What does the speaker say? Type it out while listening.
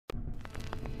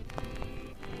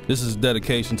This is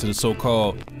dedication to the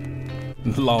so-called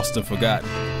lost and forgotten,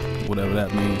 whatever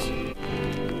that means.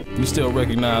 We still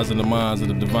recognize in the minds of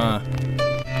the divine,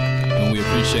 and we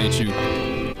appreciate you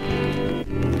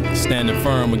standing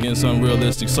firm against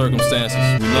unrealistic circumstances.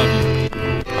 We love you.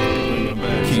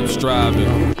 Keep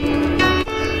striving.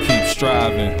 Keep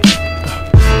striving.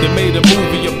 They made a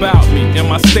movie about me and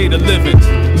my state of living.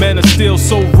 Man, it's still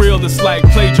so real, it's like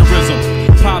plagiarism.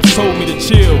 Pops told me to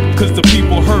chill, cause the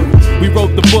people hurt. We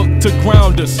wrote the book to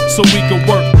ground us, so we could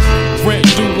work. Rent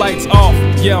due, lights off,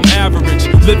 yeah, I'm average.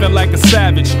 Living like a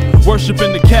savage,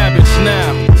 worshiping the cabbage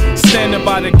now. Standing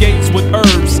by the gates with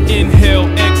herbs. Inhale,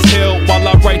 exhale, while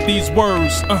I write these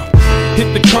words.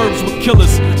 Hit the curbs with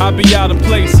killers, I be out of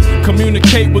place.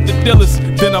 Communicate with the dealers,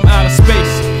 then I'm out of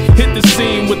space. Hit the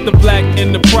scene with the black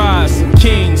enterprise.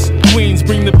 Kings, queens,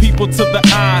 bring the people to the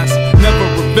eyes. Never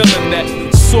revealing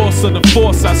that source of the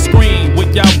force I scream.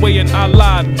 With Yahweh and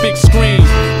Allah, big screen.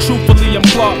 Truthfully, I'm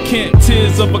Clark Kent,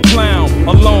 tears of a clown.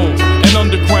 Alone and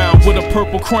underground with a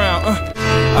purple crown.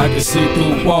 I can see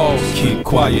through walls, keep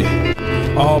quiet.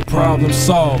 All problems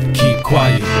solved, keep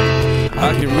quiet.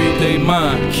 I can read their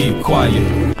mind, keep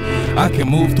quiet. I can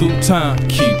move through time,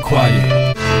 keep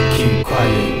quiet. Keep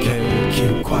quiet, yeah,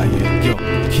 keep quiet, yo,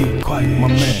 keep quiet, my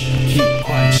man, keep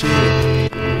quiet, chill.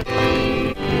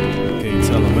 Can't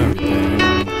tell him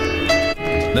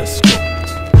everything. Let's go.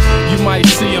 You might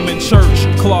see him in church,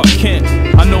 Clark Kent.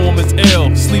 I know him as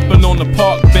L, sleeping on the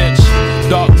park bench,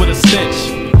 dark with a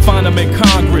stench. Find him in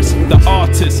Congress, the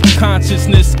artist.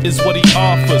 Consciousness is what he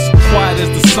offers. Quiet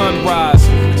as the sunrise,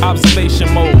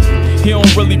 observation mode. He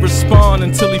don't really respond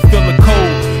until he feel the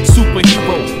cold.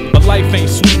 Superhero, but life ain't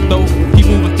sweet though. He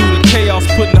moving through the chaos,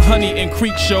 putting the honey in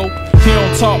Creek Show. He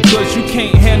don't talk cause you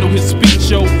can't handle his speech,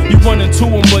 yo. You run into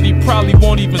him but he probably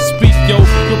won't even speak, yo.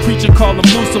 Your preacher call him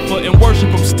Lucifer and worship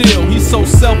him still. He's so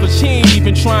selfish, he ain't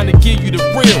even trying to give you the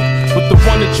real. But the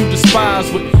one that you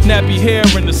despise with nappy hair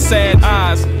and the sad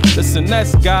eyes, listen,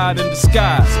 that's God in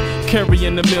disguise.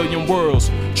 Carrying a million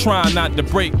worlds, trying not to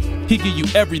break. He give you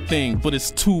everything, but it's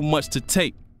too much to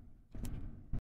take.